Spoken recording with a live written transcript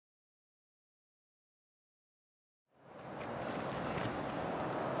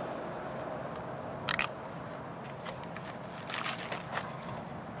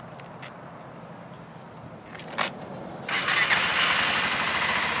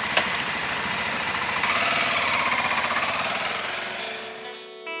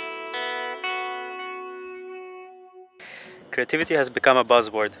Creativity has become a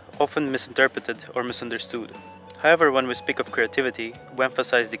buzzword, often misinterpreted or misunderstood. However, when we speak of creativity, we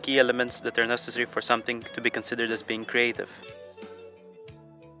emphasize the key elements that are necessary for something to be considered as being creative.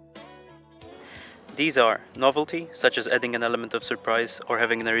 These are novelty, such as adding an element of surprise or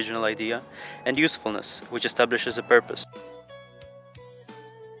having an original idea, and usefulness, which establishes a purpose.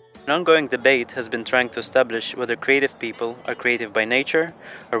 An ongoing debate has been trying to establish whether creative people are creative by nature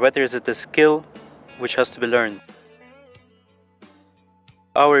or whether it is a skill which has to be learned.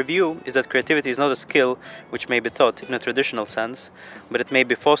 Our view is that creativity is not a skill which may be taught in a traditional sense, but it may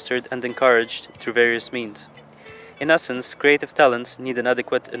be fostered and encouraged through various means. In essence, creative talents need an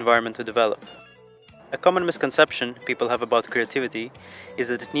adequate environment to develop. A common misconception people have about creativity is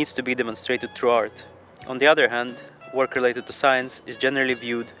that it needs to be demonstrated through art. On the other hand, work related to science is generally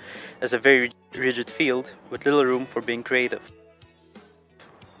viewed as a very rigid field with little room for being creative.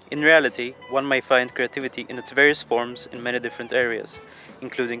 In reality, one may find creativity in its various forms in many different areas,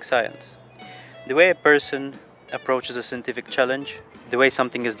 including science. The way a person approaches a scientific challenge, the way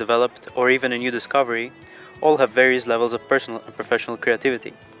something is developed, or even a new discovery, all have various levels of personal and professional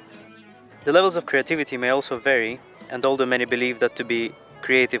creativity. The levels of creativity may also vary, and although many believe that to be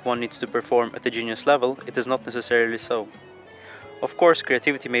creative one needs to perform at a genius level, it is not necessarily so. Of course,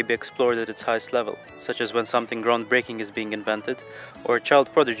 creativity may be explored at its highest level, such as when something groundbreaking is being invented, or a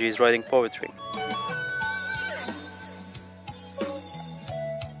child prodigy is writing poetry.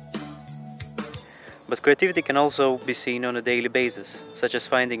 But creativity can also be seen on a daily basis, such as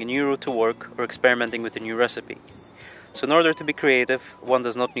finding a new route to work or experimenting with a new recipe. So in order to be creative, one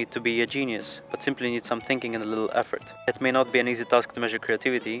does not need to be a genius, but simply needs some thinking and a little effort. It may not be an easy task to measure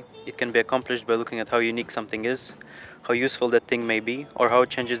creativity. It can be accomplished by looking at how unique something is, how useful that thing may be, or how it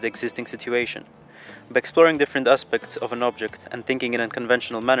changes the existing situation. By exploring different aspects of an object and thinking in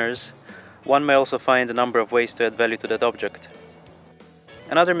unconventional manners, one may also find a number of ways to add value to that object.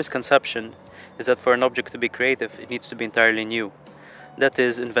 Another misconception is that for an object to be creative, it needs to be entirely new. That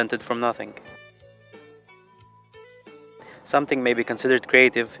is, invented from nothing. Something may be considered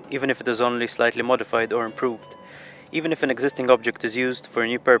creative even if it is only slightly modified or improved. Even if an existing object is used for a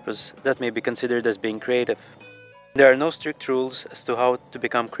new purpose, that may be considered as being creative. There are no strict rules as to how to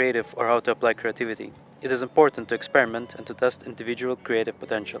become creative or how to apply creativity. It is important to experiment and to test individual creative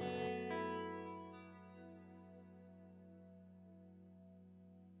potential.